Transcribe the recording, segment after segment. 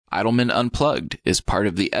Idleman Unplugged is part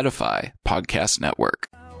of the Edify podcast network.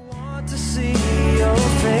 I want to see your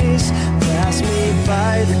face, pass me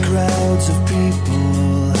by the crowds of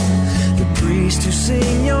people, the priests who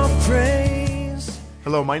sing your praise.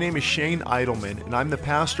 Hello, my name is Shane Idleman, and I'm the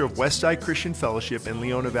pastor of Westside Christian Fellowship in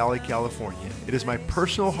Leona Valley, California. It is my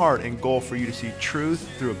personal heart and goal for you to see truth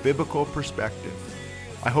through a biblical perspective.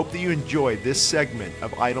 I hope that you enjoy this segment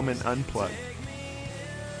of Idleman Unplugged.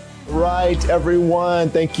 Right,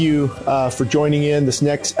 everyone. Thank you for joining in this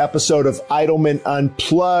next episode of Idleman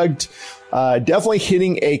Unplugged. Definitely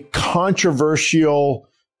hitting a controversial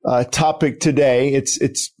topic today.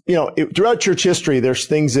 It's throughout church history, there's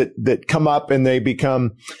things that come up and they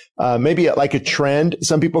become maybe like a trend.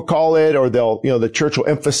 Some people call it, or the church will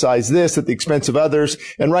emphasize this at the expense of others.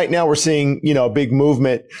 And right now we're seeing, a big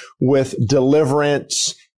movement with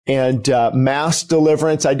deliverance and mass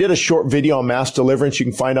deliverance. I did a short video on mass deliverance you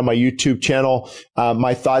can find on my YouTube channel.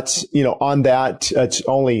 My thoughts, on that. I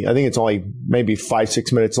think it's only maybe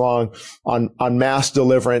 5-6 minutes long on mass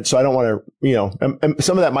deliverance. So I don't want to, and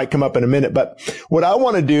some of that might come up in a minute. But what I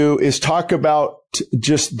want to do is talk about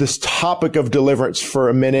just this topic of deliverance for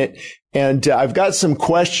a minute. And I've got some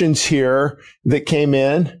questions here that came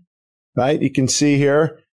in, right? You can see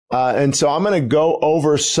here. And so I'm going to go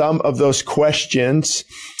over some of those questions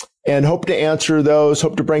and hope to answer those,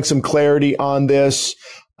 hope to bring some clarity on this.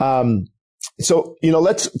 So,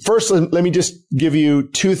 let me just give you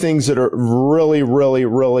two things that are really, really,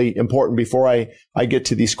 really important before I get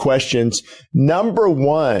to these questions. Number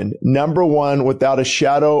one, without a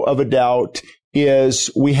shadow of a doubt,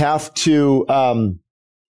 is we have to,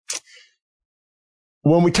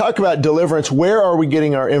 when we talk about deliverance, where are we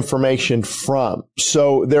getting our information from?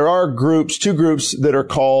 So there are two groups that are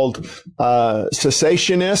called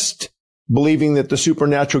cessationist, believing that the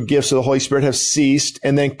supernatural gifts of the Holy Spirit have ceased,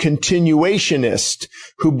 and then continuationist,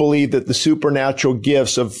 who believe that the supernatural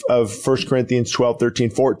gifts of 1 Corinthians 12, 13,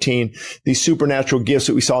 14, these supernatural gifts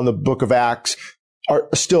that we saw in the book of Acts, are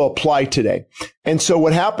still apply today. And so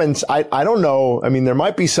what happens, I don't know, there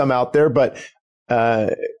might be some out there, but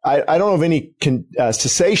I don't know of any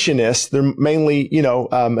cessationists. They're mainly, and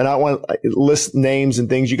I don't want to list names and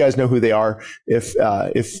things. You guys know who they are.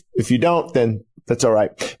 If you don't, then that's all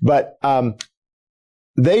right. But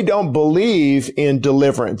they don't believe in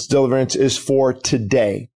deliverance. Deliverance is for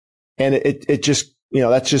today, and it just,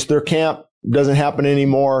 that's just their camp. Doesn't happen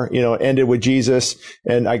anymore. It ended with Jesus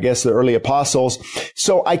and I guess the early apostles.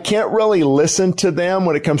 So I can't really listen to them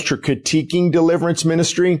when it comes to critiquing deliverance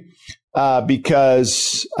ministry.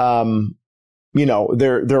 Because, they're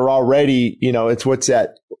already,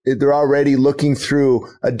 they're already looking through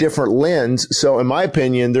a different lens. So in my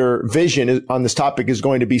opinion, their vision on this topic is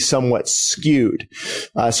going to be somewhat skewed.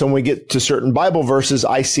 So when we get to certain Bible verses,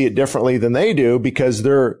 I see it differently than they do because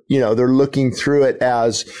they're looking through it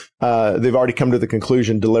as, they've already come to the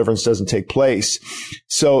conclusion deliverance doesn't take place.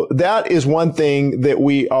 So that is one thing that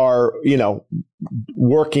we are,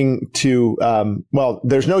 working to,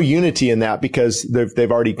 there's no unity in that because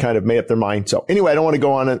they've already kind of made up their mind. So anyway, I don't want to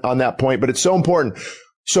go on that point, but it's so important.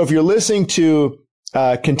 So if you're listening to,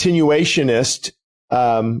 continuationist,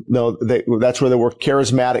 that's where the word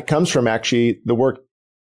charismatic comes from. Actually, the word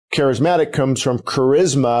charismatic comes from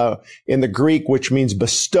charisma in the Greek, which means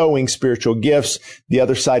bestowing spiritual gifts. The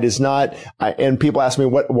other side is not. And people ask me,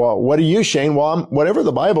 what are you, Shane? Well, I'm whatever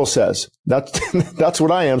the Bible says. That's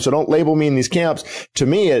what I am. So don't label me in these camps. To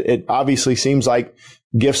me, it obviously seems like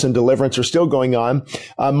gifts and deliverance are still going on.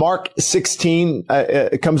 Mark 16,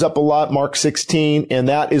 it comes up a lot, Mark 16, and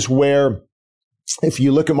that is where, if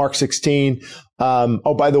you look at Mark 16,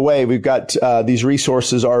 by the way, we've got these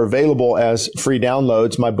resources are available as free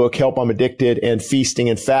downloads. My book, Help I'm Addicted, and Feasting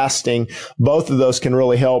and Fasting. Both of those can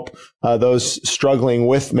really help those struggling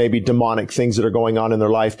with maybe demonic things that are going on in their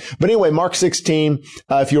life. But anyway, Mark 16,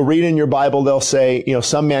 if you'll read in your Bible, they'll say,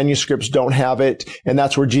 some manuscripts don't have it. And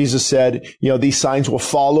that's where Jesus said, these signs will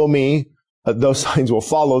follow me. Those signs will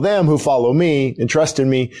follow them who follow me and trust in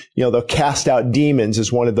me. They'll cast out demons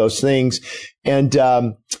is one of those things. And,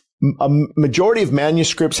 a majority of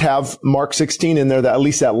manuscripts have Mark 16 in there, at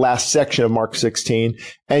least that last section of Mark 16.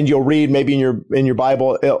 And you'll read maybe in your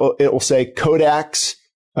Bible, it will say Codex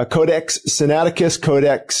Sinaiticus,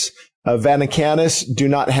 Codex Vaticanus do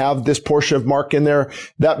not have this portion of Mark in there.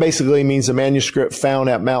 That basically means the manuscript found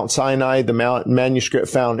at Mount Sinai, the manuscript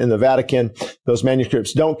found in the Vatican. Those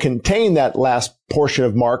manuscripts don't contain that last portion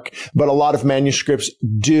of Mark, but a lot of manuscripts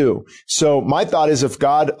do. So my thought is if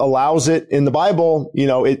God allows it in the Bible,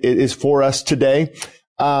 it is for us today.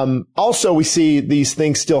 Also, we see these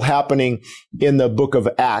things still happening in the book of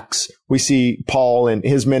Acts. We see Paul and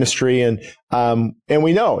his ministry, and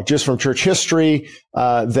we know just from church history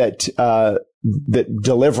that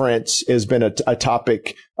deliverance has been a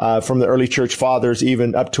topic from the early church fathers,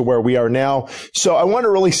 even up to where we are now. So I want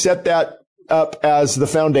to really set that up as the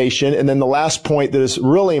foundation. And then the last point that is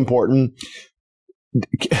really important: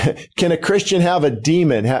 can a Christian have a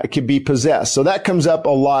demon, can be possessed? So that comes up a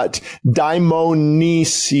lot.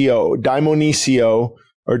 Daimonisio,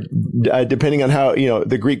 or depending on how,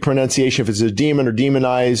 the Greek pronunciation, if it's a demon or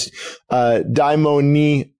demonized,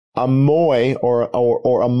 daimoni amoi or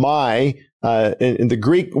amai. And the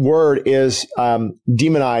Greek word is,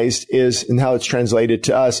 demonized is, and how it's translated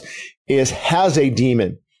to us is has a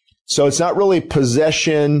demon. So it's not really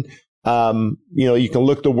possession. You can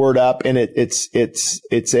look the word up, and it's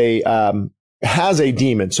has a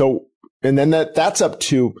demon. So, and then that's up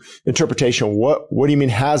to interpretation. What do you mean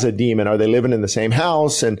has a demon? Are they living in the same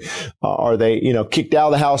house, and are they, kicked out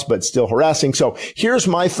of the house, but still harassing? So here's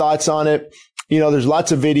my thoughts on it. There's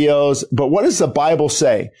lots of videos, but what does the Bible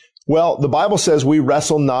say? Well, the Bible says we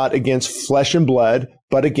wrestle not against flesh and blood,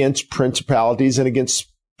 but against principalities and against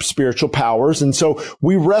spiritual powers. And so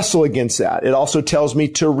we wrestle against that. It also tells me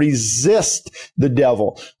to resist the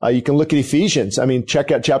devil. You can look at Ephesians.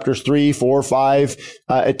 Check out chapters 3, 4, 5.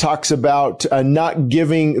 It talks about not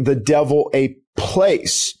giving the devil a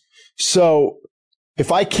place. So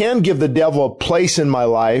if I can give the devil a place in my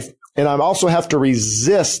life, and I also have to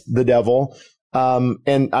resist the devil,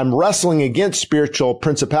 and I'm wrestling against spiritual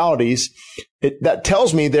principalities, that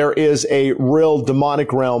tells me there is a real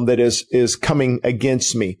demonic realm that is coming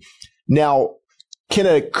against me. Now, can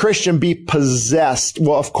a Christian be possessed?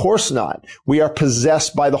 Well, of course not. We are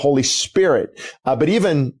possessed by the Holy Spirit. But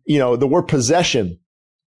even, the word possession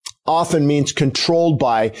often means controlled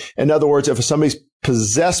by. In other words, if somebody's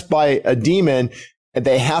possessed by a demon,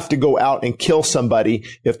 they have to go out and kill somebody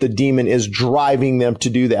if the demon is driving them to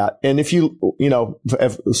do that. And if you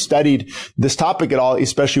have studied this topic at all,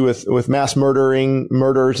 especially with mass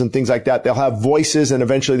murders and things like that, they'll have voices, and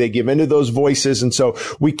eventually they give into those voices. And so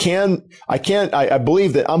I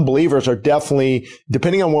believe that unbelievers are definitely,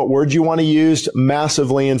 depending on what word you want to use,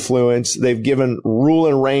 massively influenced. They've given rule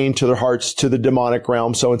and reign to their hearts to the demonic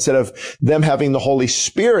realm. So instead of them having the Holy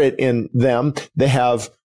Spirit in them, they have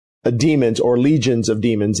demons or legions of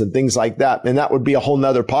demons and things like that. And that would be a whole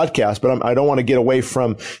nother podcast, but I don't want to get away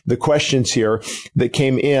from the questions here that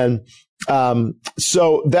came in.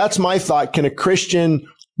 So that's my thought. Can a Christian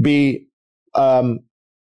be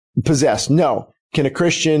possessed? No. Can a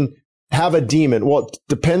Christian have a demon? Well, it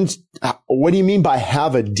depends. What do you mean by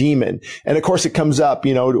have a demon? And of course it comes up,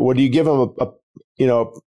 what do you give them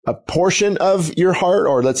a portion of your heart,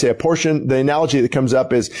 or let's say a portion? The analogy that comes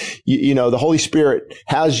up is, the Holy Spirit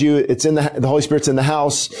has you. It's in the Holy Spirit's in the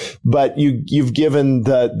house, but you've given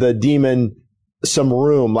the demon some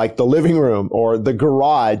room, like the living room or the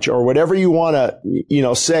garage or whatever you want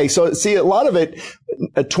to, say. So see, a lot of it,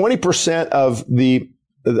 20% of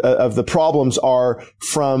the problems are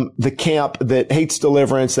from the camp that hates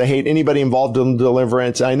deliverance. They hate anybody involved in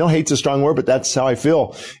deliverance. I know hate's a strong word, but that's how I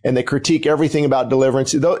feel. And they critique everything about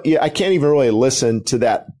deliverance. I can't even really listen to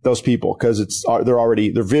those people, because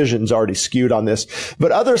their vision's already skewed on this.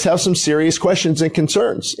 But others have some serious questions and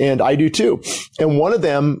concerns, and I do too. And one of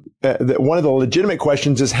the legitimate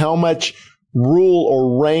questions is, how much rule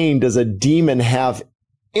or reign does a demon have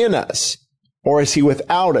in us? Or is he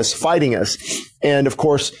without us, fighting us? And of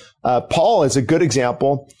course, Paul is a good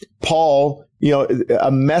example. Paul,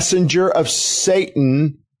 a messenger of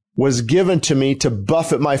Satan was given to me to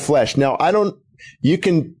buffet my flesh. Now, you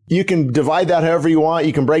can divide that however you want.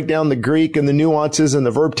 You can break down the Greek and the nuances and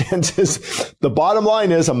the verb tenses. The bottom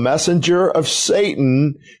line is, a messenger of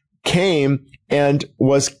Satan came and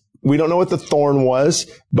we don't know what the thorn was,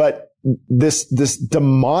 but this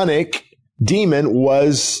demonic demon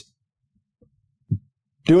was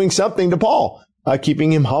doing something to Paul,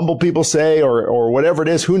 keeping him humble, people say, or whatever it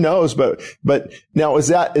is, who knows? But now, is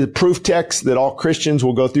that a proof text that all Christians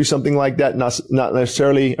will go through something like that? Not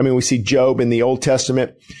necessarily. We see Job in the Old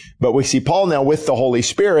Testament, but we see Paul now with the Holy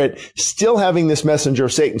Spirit still having this messenger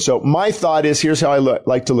of Satan. So my thought is, here's how I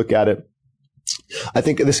like to look at it. I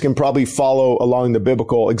think this can probably follow along the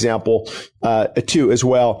biblical example, too, as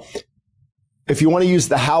well. If you want to use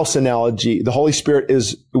the house analogy, the Holy Spirit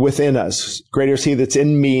is within us. Greater is he that's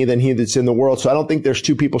in me than he that's in the world. So I don't think there's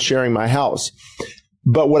two people sharing my house.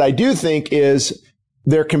 But what I do think is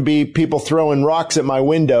there can be people throwing rocks at my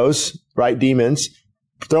windows, right? Demons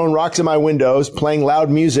throwing rocks at my windows, playing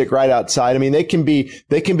loud music right outside. They can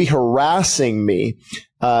be harassing me.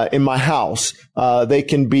 in my house. They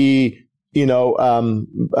can be,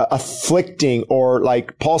 afflicting, or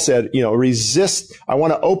like Paul said, resist. I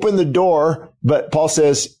want to open the door, but Paul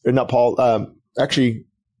says, or not Paul, the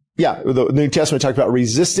New Testament talks about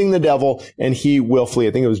resisting the devil and he will flee.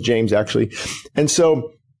 I think it was James actually. And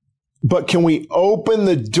so, but can we open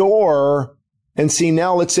the door and see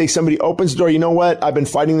now, let's say somebody opens the door. You know what? I've been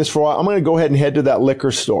fighting this for a while. I'm going to go ahead and head to that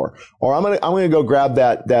liquor store, or I'm going to go grab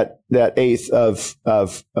that eighth of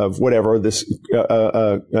whatever this,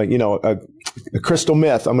 a crystal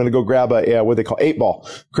meth. I'm going to go grab what they call 8-ball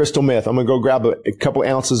crystal meth. I'm going to go grab a couple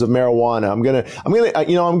ounces of marijuana.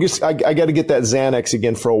 I got to get that Xanax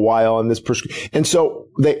again for a while on this and so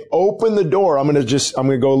they open the door. I'm going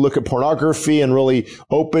to go look at pornography and really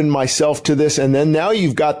open myself to this. And then now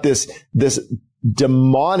you've got this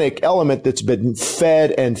demonic element that's been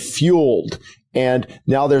fed and fueled. And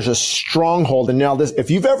now there's a stronghold. And now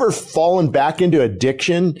if you've ever fallen back into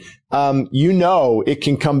addiction, it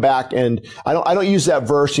can come back. And I don't use that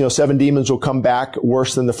verse, 7 demons will come back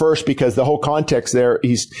worse than the first, because the whole context there,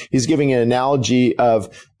 he's giving an analogy of,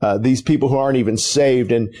 these people who aren't even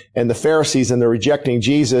saved and the Pharisees, and they're rejecting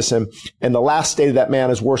Jesus. And the last state of that man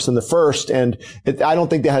is worse than the first. And I don't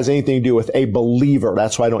think that has anything to do with a believer.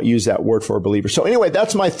 That's why I don't use that word for a believer. So anyway,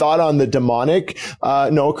 that's my thought on the demonic.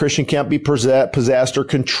 No, a Christian can't be possessed or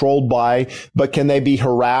controlled by, but can they be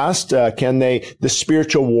harassed? The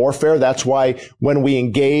spiritual warfare? That's why when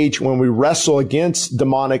we wrestle against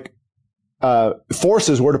demonic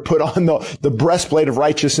forces, we're to put on the breastplate of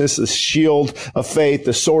righteousness, the shield of faith,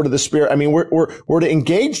 the sword of the Spirit. I mean, we're to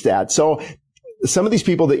engage that. So some of these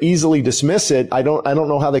people that easily dismiss it, I don't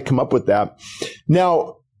know how they come up with that.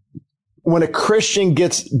 Now, when a Christian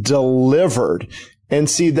gets delivered, and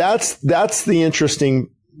see, that's the interesting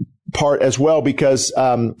part as well, because,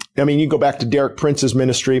 you go back to Derek Prince's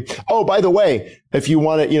ministry. Oh, by the way, if you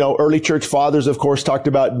want to, early church fathers, of course, talked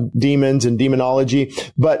about demons and demonology,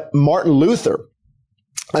 but Martin Luther,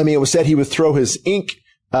 it was said he would throw his ink,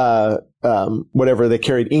 whatever they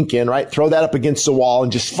carried ink in, right? Throw that up against the wall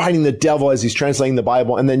and just fighting the devil as he's translating the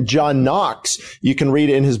Bible. And then John Knox, you can read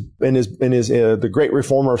it in his the great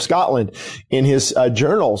reformer of Scotland, in his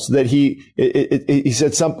journals, that he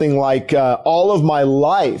said something like, all of my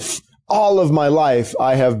life,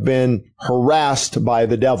 I have been harassed by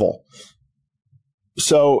the devil.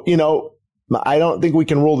 So, I don't think we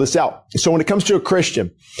can rule this out. So when it comes to a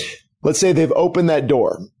Christian, let's say they've opened that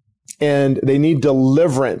door and they need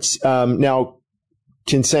deliverance. Now,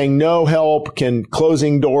 can saying no help? Can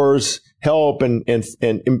closing doors help, and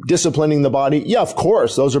disciplining the body? Yeah, of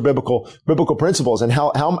course. Those are biblical principles. And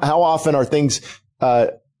how often are things,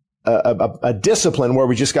 a discipline where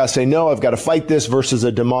we just got to say, no, I've got to fight this, versus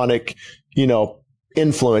a demonic,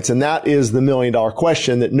 influence? And that is the $1 million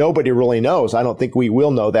question that nobody really knows. I don't think we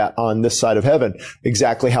will know that on this side of heaven,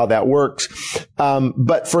 exactly how that works.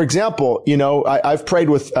 But for example, I've prayed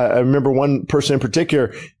with, I remember one person in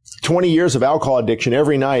particular, 20 years of alcohol addiction,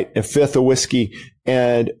 every night, a fifth of whiskey,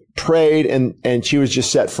 and prayed, and she was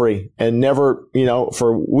just set free, and never,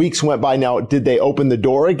 for weeks went by. Now, did they open the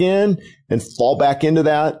door again and fall back into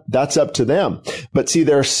that? That's up to them. But see,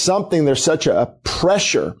 there's such a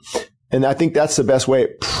pressure. And I think that's the best way,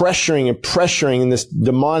 pressuring in this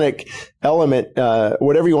demonic element,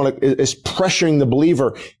 whatever you want to, is pressuring the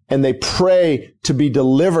believer. And they pray to be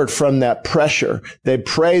delivered from that pressure. They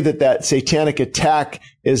pray that satanic attack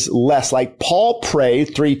is less. Like Paul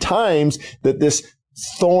prayed 3 times that this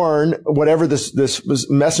thorn, whatever this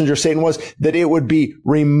messenger Satan was, that it would be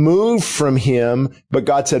removed from him. But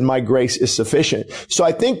God said, my grace is sufficient. So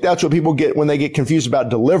I think that's what people get when they get confused about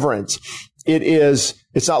deliverance.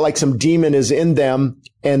 It's not like some demon is in them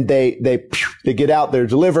and they get out, they're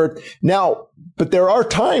delivered. Now, but there are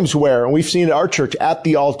times where, and we've seen at our church, at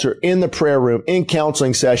the altar, in the prayer room, in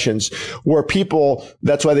counseling sessions, where people,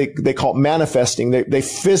 that's why they call it manifesting. They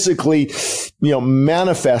physically,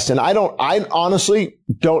 manifest. And I honestly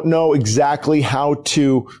don't know exactly how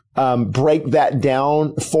to break that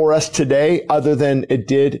down for us today, other than it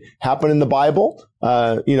did happen in the Bible.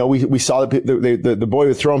 We saw that the boy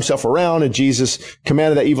would throw himself around, and Jesus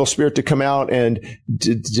commanded that evil spirit to come out. And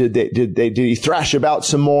did he thrash about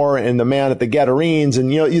some more? And the man at the Gadarenes,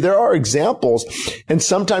 and there are examples. And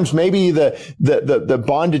sometimes maybe the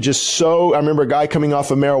bondage is so. I remember a guy coming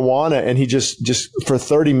off of marijuana, and he just for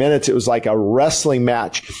 30 minutes it was like a wrestling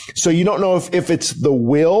match. So you don't know if it's the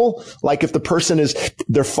will, like if the person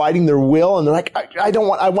they're fighting their will, and they're like, I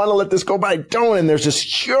want to let this go, but I don't. And there's this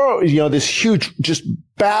huge just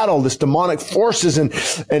battle, this demonic forces,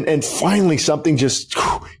 and finally something just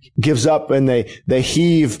gives up and they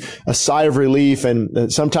heave a sigh of relief.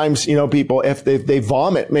 And sometimes, people, if they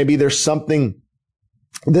vomit, maybe there's something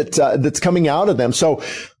that's coming out of them. So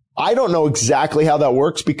I don't know exactly how that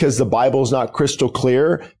works because the Bible is not crystal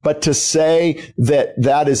clear, but to say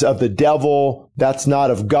that is of the devil, that's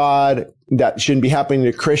not of God, that shouldn't be happening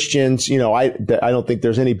to Christians, I don't think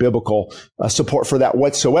there's any biblical support for that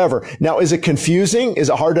whatsoever. Now, is it confusing? Is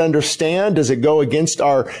it hard to understand? Does it go against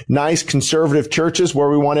our nice conservative churches where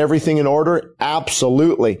we want everything in order?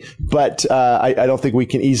 Absolutely. But I don't think we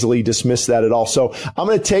can easily dismiss that at all. So I'm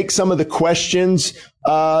going to take some of the questions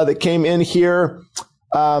that came in here.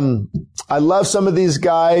 I love some of these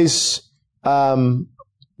guys,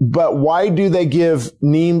 but why do they give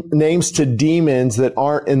names to demons that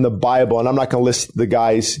aren't in the Bible? And I'm not going to list the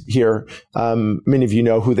guys here. Many of you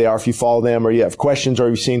know who they are if you follow them or you have questions or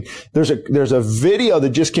you've seen. There's a video that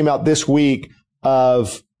just came out this week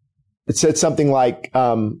it said something like,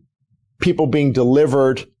 people being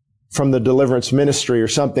delivered from the Deliverance ministry or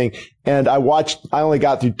something. And I only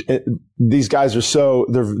got through, these guys are so,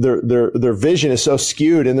 their vision is so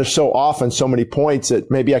skewed and they're so off on so many points that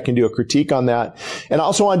maybe I can do a critique on that. And I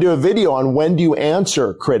also want to do a video on when do you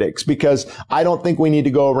answer critics, because I don't think we need to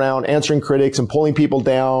go around answering critics and pulling people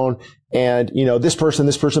down and, this person,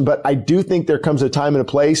 but I do think there comes a time and a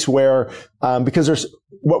place where, because there's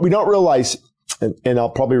what we don't realize, and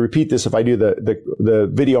I'll probably repeat this if I do the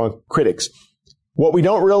video on critics. What we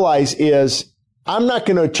don't realize is I'm not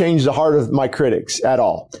going to change the heart of my critics at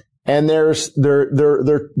all. And they're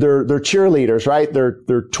cheerleaders, right? They're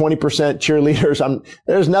 20% cheerleaders.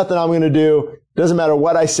 There's nothing I'm going to do. Doesn't matter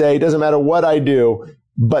what I say. Doesn't matter what I do.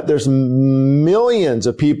 But there's millions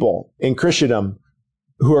of people in Christendom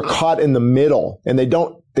who are caught in the middle and they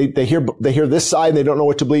hear this side and they don't know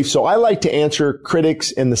what to believe. So I like to answer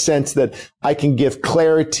critics in the sense that I can give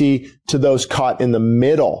clarity to those caught in the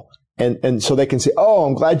middle. And so they can say, oh,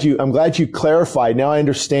 I'm glad you clarified. Now I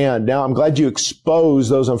understand. Now I'm glad you exposed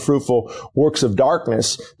those unfruitful works of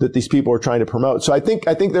darkness that these people are trying to promote. So I think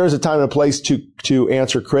there is a time and a place to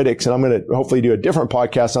answer critics. And I'm going to hopefully do a different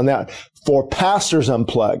podcast on that for Pastors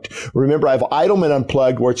Unplugged. Remember, I have Idleman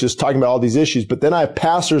Unplugged where it's just talking about all these issues, but then I have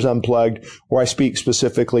Pastors Unplugged where I speak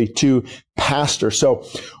specifically to pastors. So,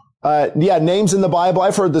 names in the Bible.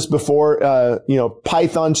 I've heard this before,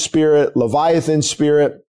 Python spirit, Leviathan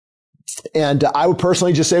spirit. And I would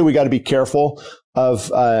personally just say we got to be careful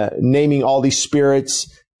of naming all these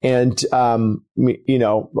spirits and all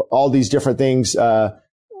these different things. Actually,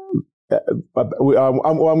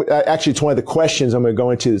 it's one of the questions I'm going to go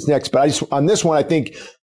into this next. But on this one, I think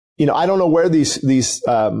I don't know where these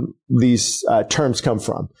terms come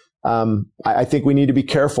from. I think we need to be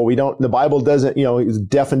careful. The Bible doesn't,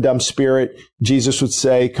 deaf and dumb spirit. Jesus would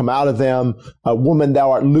say, come out of them. Woman,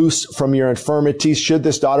 thou art loose from your infirmities. Should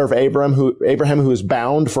this daughter of Abraham who is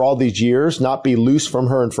bound for all these years not be loose from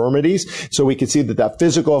her infirmities? So we could see that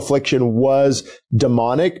physical affliction was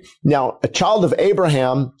demonic. Now, a child of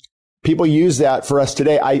Abraham, people use that for us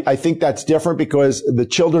today. I think that's different because the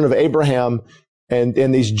children of Abraham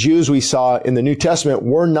and these Jews we saw in the New Testament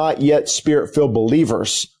were not yet spirit-filled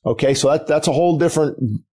believers. Okay. So that's a whole different,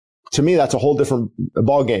 to me, that's a whole different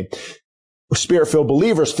ballgame. Spirit-filled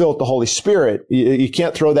believers filled with the Holy Spirit. You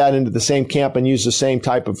can't throw that into the same camp and use the same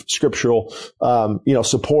type of scriptural,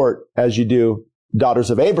 support as you do daughters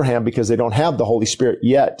of Abraham because they don't have the Holy Spirit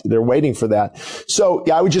yet. They're waiting for that. So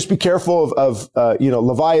I would just be careful of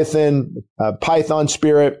Leviathan, Python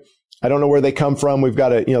spirit. I don't know where they come from. We've got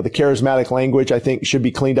the charismatic language, I think, should be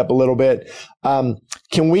cleaned up a little bit.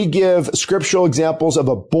 Can we give scriptural examples of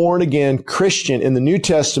a born again Christian in the New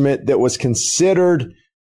Testament that was considered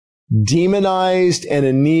demonized and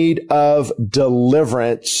in need of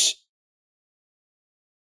deliverance?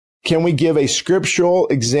 Can we give a scriptural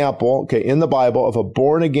example, in the Bible of a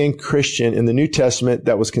born again Christian in the New Testament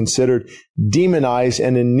that was considered demonized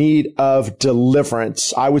and in need of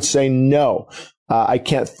deliverance? I would say no. I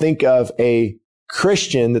can't think of a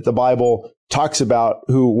Christian that the Bible talks about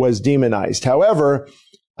who was demonized. However,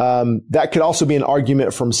 that could also be an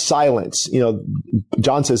argument from silence.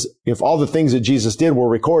 John says, if all the things that Jesus did were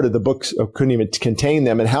recorded, the books couldn't even contain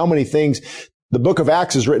them. And how many things, the book of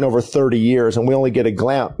Acts is written over 30 years and we only get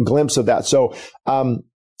a glimpse of that. So,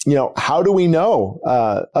 how do we know,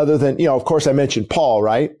 other than, of course I mentioned Paul,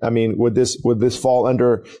 right? I mean, would this fall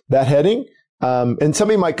under that heading? And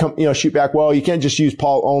somebody might come, shoot back, well, you can't just use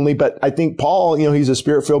Paul only, but I think Paul, he's a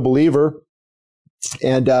spirit-filled believer.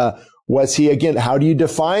 And, was he, again, how do you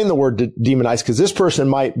define the word demonized? Because this person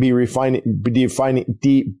might be defining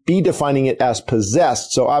it as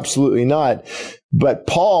possessed. So absolutely not. But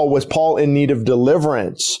was Paul in need of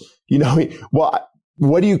deliverance?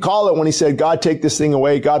 what do you call it when he said, God, take this thing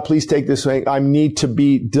away. God, please take this away. I need to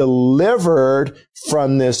be delivered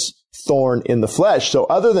from this thorn in the flesh. So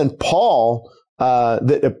other than Paul,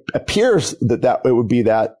 that it appears that it would be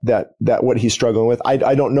that what he's struggling with.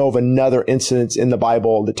 I don't know of another instance in the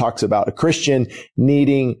Bible that talks about a Christian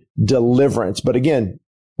needing deliverance. But again,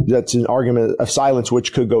 that's an argument of silence,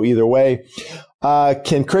 which could go either way.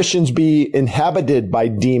 Can Christians be inhabited by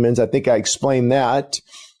demons? I think I explained that.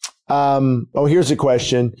 Here's a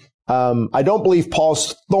question. I don't believe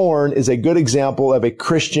Paul's thorn is a good example of a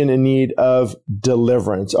Christian in need of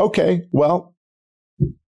deliverance. Okay, well,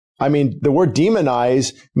 I mean, the word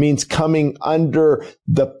demonize means coming under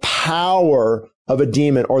the power of a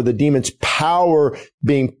demon, or the demon's power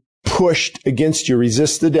being pushed against you.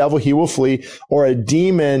 Resist the devil, he will flee, or a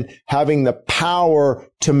demon having the power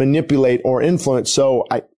to manipulate or influence. So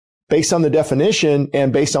based on the definition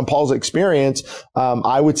and based on Paul's experience,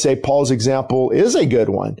 I would say Paul's example is a good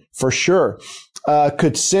one for sure.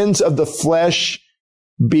 Could sins of the flesh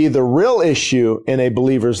be the real issue in a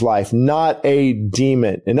believer's life, not a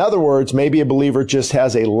demon? In other words, maybe a believer just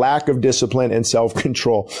has a lack of discipline and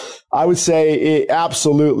self-control. I would say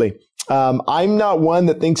absolutely. I'm not one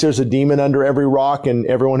that thinks there's a demon under every rock, and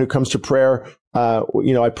everyone who comes to prayer,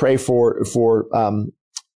 I pray for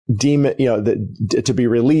demon, to be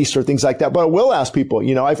released or things like that. But I will ask people,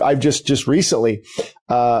 I've just recently,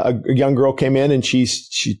 a young girl came in and she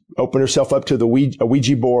opened herself up to a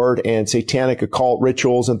Ouija board and satanic occult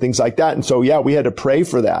rituals and things like that. And so, we had to pray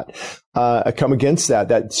for that, come against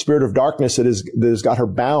that spirit of darkness that has got her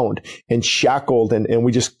bound and shackled. And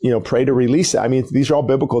we just, pray to release it. I mean, these are all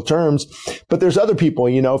biblical terms, but there's other people,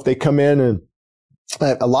 if they come in and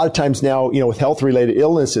a lot of times now, with health related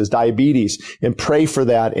illnesses, diabetes, and pray for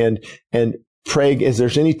that and pray if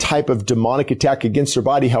there's any type of demonic attack against their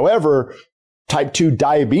body. However, type 2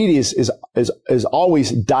 diabetes is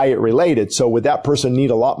always diet related. So would that person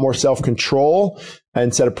need a lot more self-control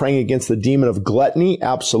instead of praying against the demon of gluttony?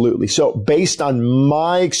 Absolutely. So based on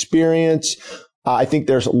my experience, I think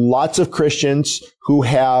there's lots of Christians who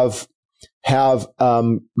have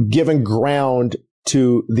given ground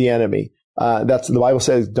to the enemy. That's the Bible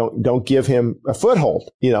says, don't give him a foothold,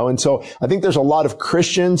 and so I think there's a lot of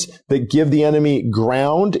Christians that give the enemy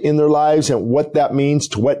ground in their lives, and what that means,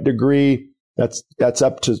 to what degree, that's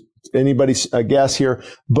up to anybody's guess here.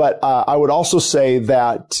 But, I would also say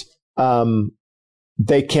that,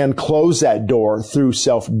 they can close that door through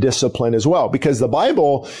self-discipline as well, because the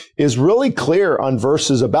Bible is really clear on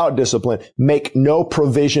verses about discipline. Make no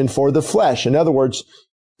provision for the flesh. In other words,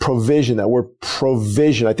 provision, that word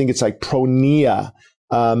provision, I think it's like pronia.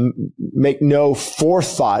 Make no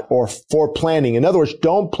forethought or foreplanning. In other words,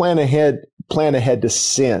 don't plan ahead to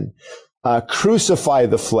sin. Crucify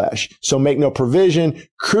the flesh. So make no provision,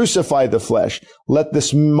 crucify the flesh. Let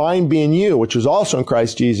this mind be in you, which was also in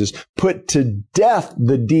Christ Jesus. Put to death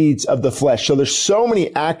the deeds of the flesh. So there's so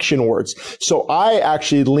many action words. So I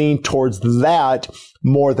actually lean towards that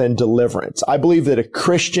more than deliverance. I believe that a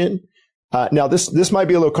Christian, now this might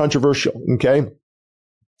be a little controversial, okay?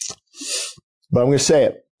 But I'm going to say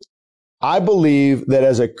it. I believe that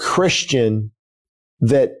as a Christian,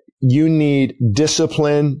 that you need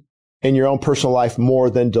discipline in your own personal life more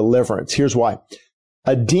than deliverance. Here's why.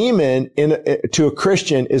 A demon to a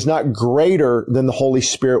Christian is not greater than the Holy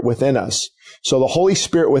Spirit within us. So the Holy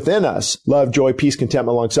Spirit within us, love, joy, peace,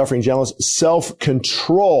 contentment, long-suffering, gentleness,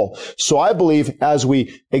 self-control. So I believe as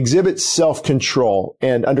we exhibit self-control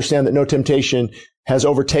and understand that no temptation has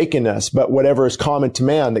overtaken us, but whatever is common to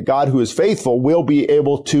man, that God who is faithful will be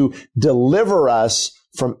able to deliver us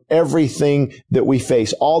from everything that we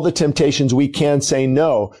face, all the temptations we can say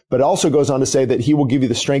no, but it also goes on to say that he will give you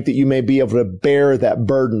the strength that you may be able to bear that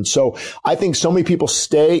burden. So I think so many people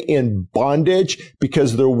stay in bondage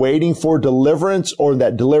because they're waiting for deliverance, or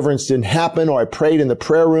that deliverance didn't happen, or I prayed in the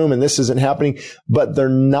prayer room and this isn't happening, but they're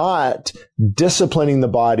not disciplining the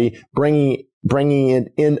body, bringing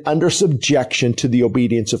it in under subjection to the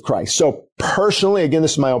obedience of Christ. So personally, again,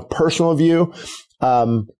 this is my own personal view.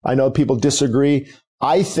 I know people disagree.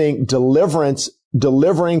 I think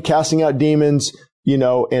delivering, casting out demons,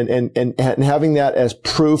 and having that as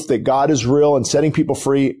proof that God is real and setting people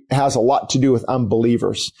free has a lot to do with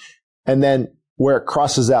unbelievers. And then where it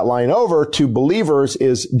crosses that line over to believers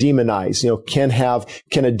is demonized. Can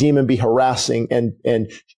a demon be harassing and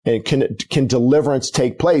can deliverance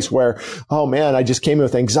take place where, oh man, I just came in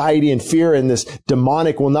with anxiety and fear and this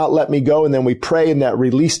demonic will not let me go. And then we pray and that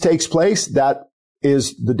release takes place. That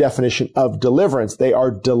is the definition of deliverance. They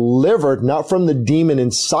are delivered not from the demon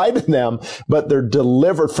inside of them, but they're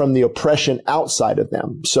delivered from the oppression outside of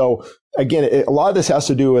them. So again, a lot of this has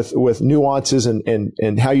to do with nuances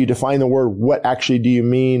and how you define the word. What actually do you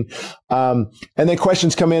mean? And then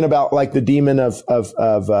questions come in about like the demon of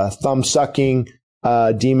thumb sucking,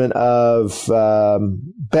 demon of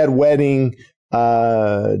bedwetting,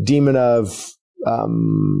 demon of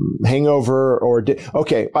hangover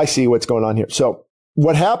okay, I see what's going on here. So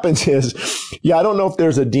what happens is, I don't know if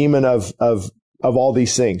there's a demon of all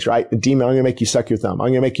these things, right? The demon, I'm going to make you suck your thumb. I'm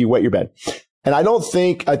going to make you wet your bed. And I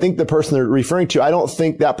think the person they're referring to, I don't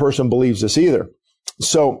think that person believes this either.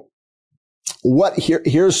 So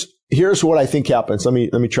here's what I think happens. Let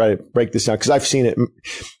me try to break this down because I've seen it.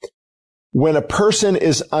 When a person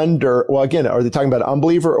is under, well, again, are they talking about an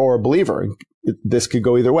unbeliever or a believer? This could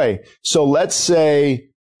go either way. So let's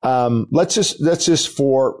say, let's just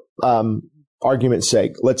for, argument's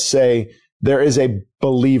sake, let's say there is a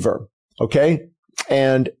believer, okay?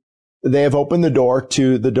 And they have opened the door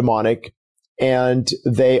to the demonic and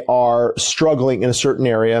they are struggling in a certain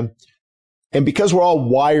area. And because we're all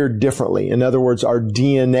wired differently, in other words, our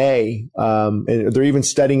DNA, and they're even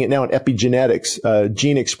studying it now in epigenetics,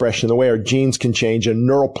 gene expression, the way our genes can change, and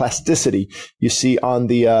neuroplasticity. You see on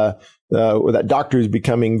that doctor who's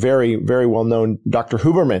becoming very, very well known, Dr.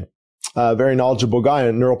 Huberman, very knowledgeable guy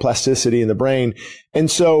on neuroplasticity in the brain.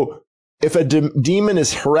 And so if a demon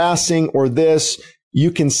is harassing or this, you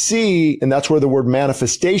can see, and that's where the word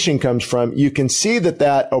manifestation comes from, you can see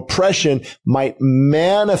that oppression might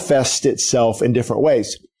manifest itself in different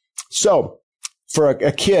ways. So for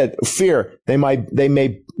a kid, fear, they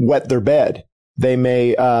may wet their bed. They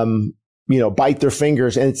may, bite their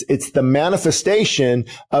fingers. And it's the manifestation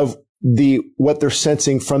of what they're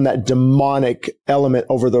sensing from that demonic element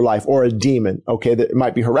over their life, or a demon, okay, that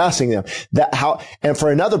might be harassing them. And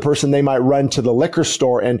for another person, they might run to the liquor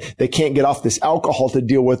store and they can't get off this alcohol to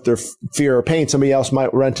deal with their fear or pain. Somebody else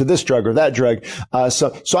might run to this drug or that drug.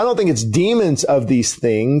 So I don't think it's demons of these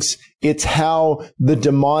things. It's how the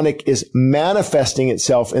demonic is manifesting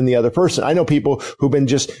itself in the other person. I know people who've been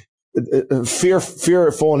just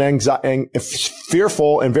fearful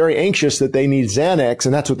and very anxious that they need Xanax,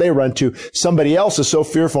 and that's what they run to. Somebody else is so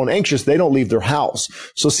fearful and anxious they don't leave their house.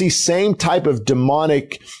 So see, same type of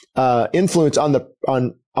demonic influence on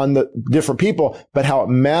the different people, but how it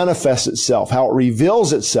manifests itself, how it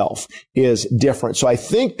reveals itself is different. So I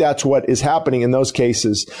think that's what is happening in those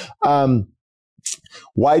cases.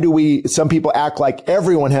 Why do some people act like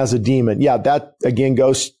everyone has a demon? Yeah, that again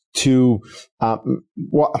goes to, and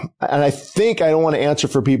I think I don't want to answer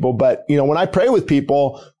for people, but when I pray with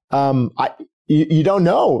people, you don't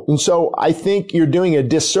know. And so I think you're doing a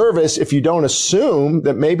disservice if you don't assume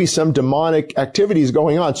that maybe some demonic activity is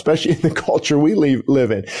going on, especially in the culture we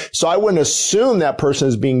live in. So I wouldn't assume that person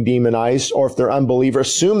is being demonized, or if they're unbeliever,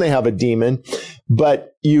 assume they have a demon.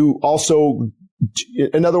 But you also,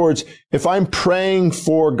 in other words, if I'm praying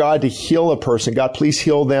for God to heal a person, God, please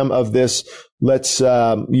heal them of this,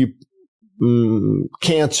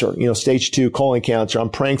 cancer, stage 2 colon cancer.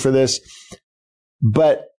 I'm praying for this,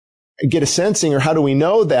 but get a sensing, or how do we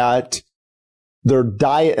know that their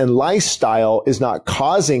diet and lifestyle is not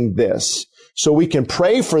causing this? So we can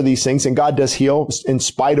pray for these things, and God does heal in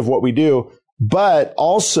spite of what we do. But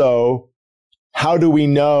also, how do we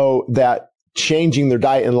know that changing their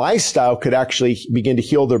diet and lifestyle could actually begin to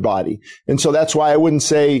heal their body? And so that's why I wouldn't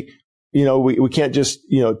say, we can't just,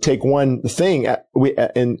 take one thing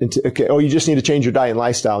you just need to change your diet and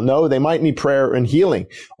lifestyle. No, they might need prayer and healing.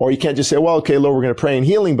 Or you can't just say, well, okay, Lord, we're going to pray and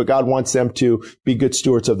healing, but God wants them to be good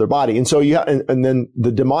stewards of their body. And so and then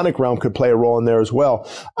the demonic realm could play a role in there as well.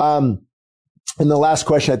 And the last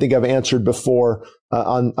question I think I've answered before,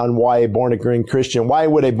 on why a born-again Christian, why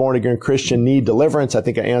would a born-again Christian need deliverance? I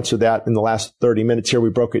think I answered that in the last 30 minutes here. We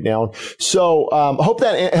broke it down. So, I hope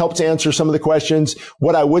that helps answer some of the questions.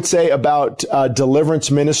 What I would say about, deliverance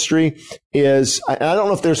ministry is, and I don't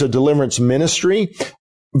know if there's a deliverance ministry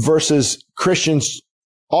versus Christians.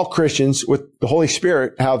 All Christians with the Holy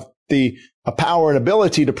Spirit have a power and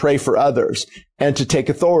ability to pray for others and to take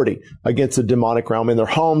authority against the demonic realm in their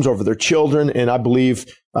homes, over their children. And I believe,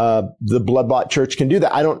 the blood-bought church can do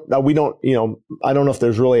that. I don't know if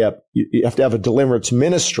there's really you have to have a deliverance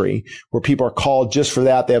ministry where people are called just for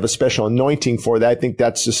that. They have a special anointing for that. I think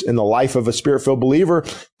that's just in the life of a spirit-filled believer.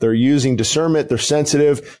 They're using discernment. They're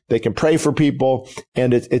sensitive. They can pray for people.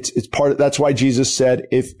 And it's part of, that's why Jesus said,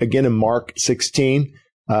 again, in Mark 16,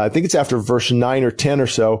 I think it's after verse 9 or 10 or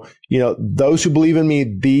so, those who believe in me,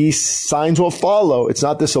 these signs will follow. It's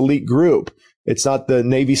not this elite group. It's not the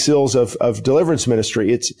Navy SEALs of deliverance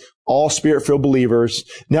ministry. It's all Spirit-filled believers.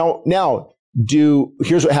 Now,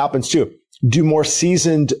 here's what happens too. Do more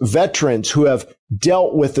seasoned veterans who have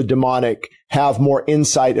dealt with the demonic have more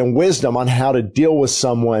insight and wisdom on how to deal with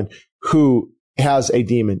someone who has a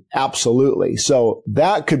demon? Absolutely. So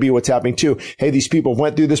that could be what's happening too. Hey, these people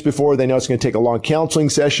went through this before. They know it's going to take a long counseling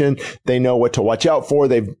session. They know what to watch out for.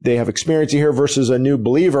 They have experience here versus a new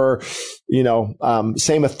believer,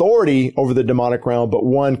 same authority over the demonic realm, but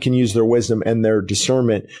one can use their wisdom and their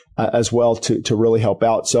discernment as well to really help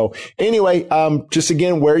out. So anyway, just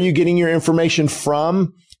again, where are you getting your information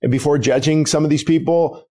from? And before judging some of these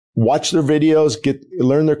people, watch their videos,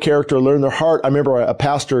 learn their character, learn their heart. I remember a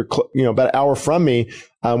pastor, about an hour from me,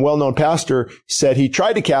 well-known pastor, said he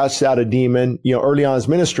tried to cast out a demon, early on in his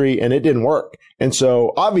ministry, and it didn't work. And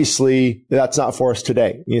so obviously that's not for us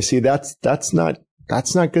today. You see, that's not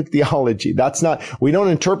good theology. We don't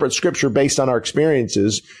interpret scripture based on our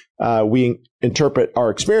experiences. We interpret our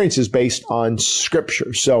experiences based on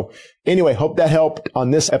scripture. So anyway, hope that helped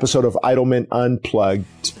on this episode of Idleman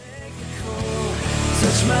Unplugged.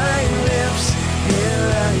 Touch my lips,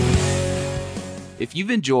 here I am. If you've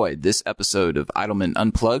enjoyed this episode of Idleman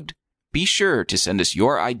Unplugged, be sure to send us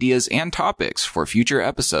your ideas and topics for future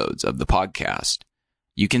episodes of the podcast.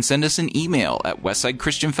 You can send us an email at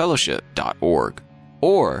westsidechristianfellowship.org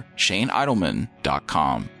or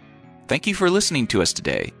shaneidleman.com. Thank you for listening to us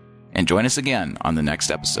today, and join us again on the next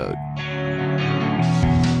episode.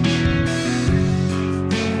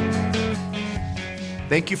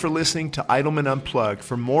 Thank you for listening to Idleman Unplugged.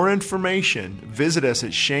 For more information, visit us at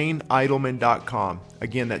shaneidleman.com.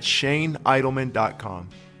 Again, that's shaneidleman.com.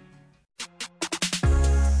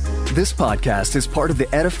 This podcast is part of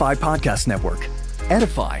the Edify Podcast Network.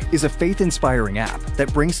 Edify is a faith-inspiring app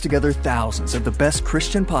that brings together thousands of the best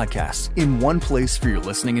Christian podcasts in one place for your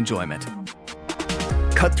listening enjoyment.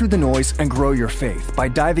 Cut through the noise and grow your faith by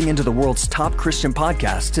diving into the world's top Christian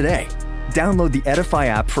podcasts today. Download the Edify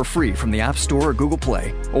app for free from the App Store or Google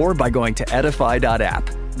Play, or by going to edify.app.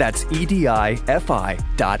 That's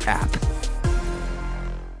edifi.app.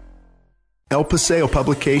 El Paseo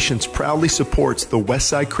Publications proudly supports the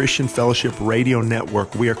Westside Christian Fellowship Radio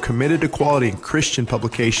Network. We are committed to quality in Christian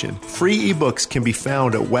publication. Free ebooks can be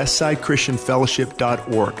found at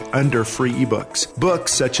westsidechristianfellowship.org under free ebooks.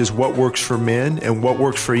 Books such as What Works for Men and What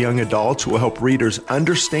Works for Young Adults will help readers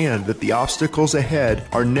understand that the obstacles ahead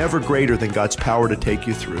are never greater than God's power to take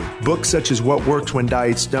you through. Books such as What Works When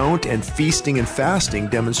Diets Don't and Feasting and Fasting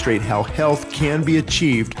demonstrate how health can be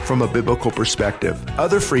achieved from a biblical perspective.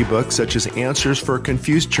 Other free books such as Answers for a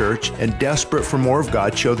Confused Church and Desperate for More of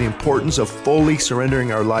God show the importance of fully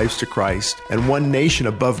surrendering our lives to Christ. And One Nation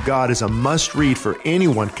Above God is a must-read for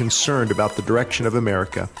anyone concerned about the direction of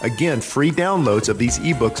America. Again, free downloads of these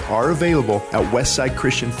ebooks are available at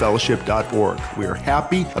westsidechristianfellowship.org. We are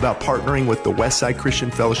happy about partnering with the Westside Christian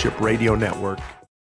Fellowship Radio Network.